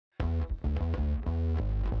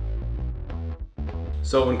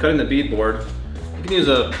So when cutting the beadboard, you can use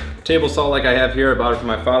a table saw like I have here. I bought it from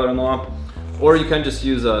my father-in-law, or you can just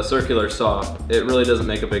use a circular saw. It really doesn't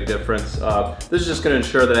make a big difference. This is just going to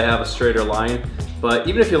ensure that I have a straighter line. But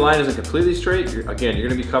even if your line isn't completely straight, again, you're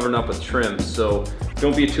going to be covering up with trim. So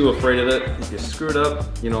don't be too afraid of it. If you screw it up,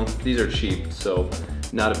 you know, these are cheap, so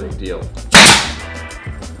not a big deal.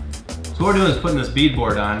 So what we're doing is putting this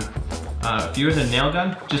beadboard on. If you're using a nail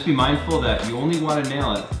gun, just be mindful that you only want to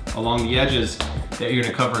nail it along the edges that you're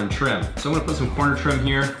going to cover and trim. So I'm going to put some corner trim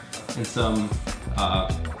here and some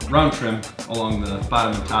round trim along the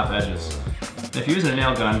bottom and top edges. And if you're using a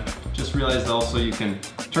nail gun, just realize also you can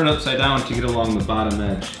turn it upside down to get along the bottom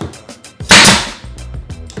edge.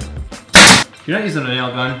 If you're not using a nail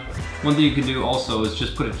gun, one thing you can do also is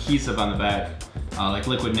just put adhesive on the back, like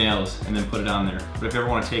liquid nails, and then put it on there. But if you ever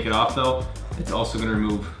want to take it off though, it's also going to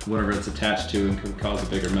remove whatever it's attached to and can cause a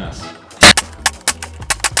bigger mess.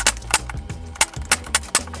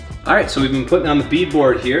 Alright, so we've been putting on the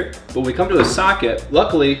beadboard here, but when we come to the socket,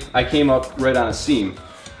 luckily I came up right on a seam.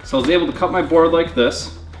 So I was able to cut my board like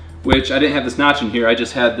this, which I didn't have this notch in here, I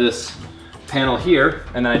just had this panel here,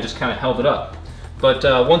 and then I just kind of held it up. But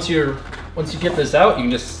once you get this out, you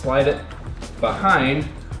can just slide it behind.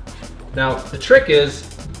 Now the trick is,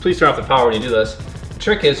 please turn off the power when you do this. The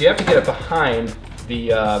trick is you have to get it behind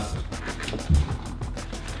the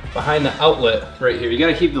outlet right here. You got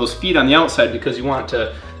to keep those feet on the outside because you want it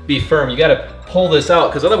to be firm. You got to pull this out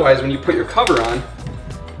because otherwise when you put your cover on,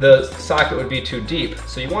 the socket would be too deep.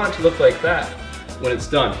 So you want it to look like that when it's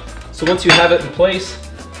done. So once you have it in place,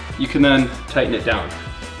 you can then tighten it down.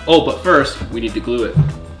 Oh, but first we need to glue it.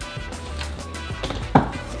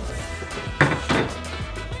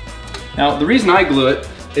 Now the reason I glue it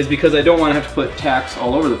is because I don't want to have to put tacks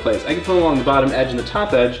all over the place. I can put it along the bottom edge and the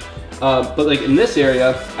top edge, but like in this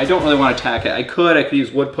area, I don't really want to tack it. I could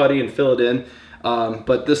use wood putty and fill it in,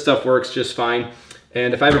 but this stuff works just fine.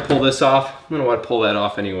 And if I ever pull this off, I'm going to want to pull that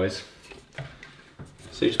off anyways.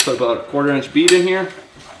 So you just put about a 1/4 inch bead in here.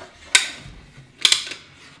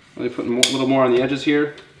 Really putting a little more on the edges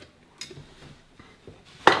here.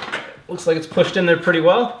 Looks like it's pushed in there pretty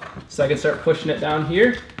well, so I can start pushing it down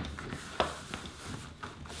here.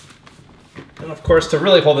 And of course, to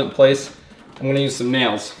really hold it in place, I'm going to use some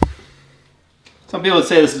nails. Some people would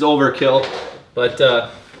say this is overkill, but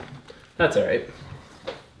that's all right.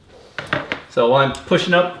 So while I'm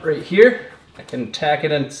pushing up right here, I can tack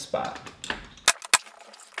it in spot.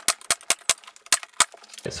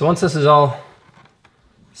 Okay, so once this is all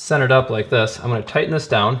centered up like this, I'm going to tighten this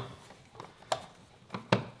down.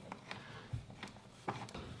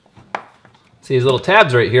 See, these little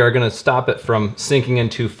tabs right here are going to stop it from sinking in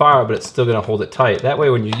too far, but it's still going to hold it tight. That way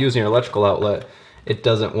when you're using your electrical outlet, it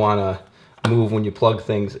doesn't want to move when you plug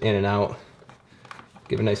things in and out.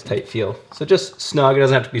 Give a nice tight feel. So just snug, it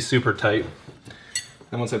doesn't have to be super tight.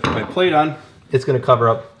 And once I put my plate on, it's going to cover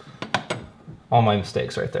up all my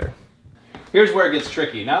mistakes right there. Here's where it gets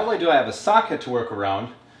tricky. Not only do I have a socket to work around,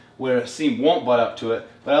 where a seam won't butt up to it,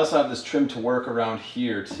 but I also have this trim to work around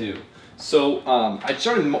here too. So I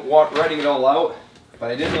started writing it all out,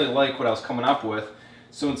 but I didn't really like what I was coming up with.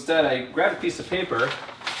 So instead I grabbed a piece of paper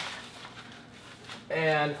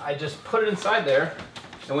and I just put it inside there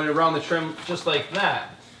and went around the trim just like that.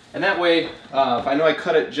 And that way, if I know I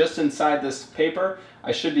cut it just inside this paper,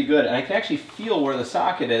 I should be good. And I can actually feel where the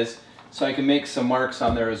socket is, so I can make some marks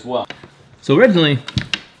on there as well. So originally,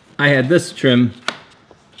 I had this trim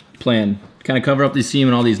planned, kind of cover up the seam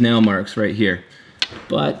and all these nail marks right here.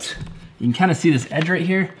 But you can kind of see this edge right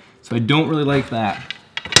here, so I don't really like that.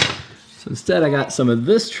 So instead I got some of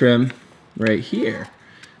this trim right here.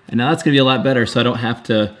 And now that's gonna be a lot better, so I don't have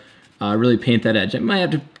to really paint that edge. I might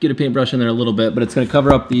have to get a paintbrush in there a little bit, but it's gonna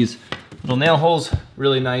cover up these little nail holes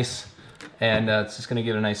really nice, and it's just gonna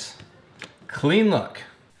give it a nice clean look.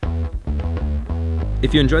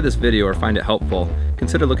 If you enjoyed this video or find it helpful,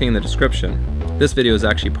 consider looking in the description. This video is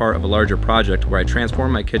actually part of a larger project where I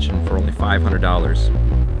transformed my kitchen for only $500.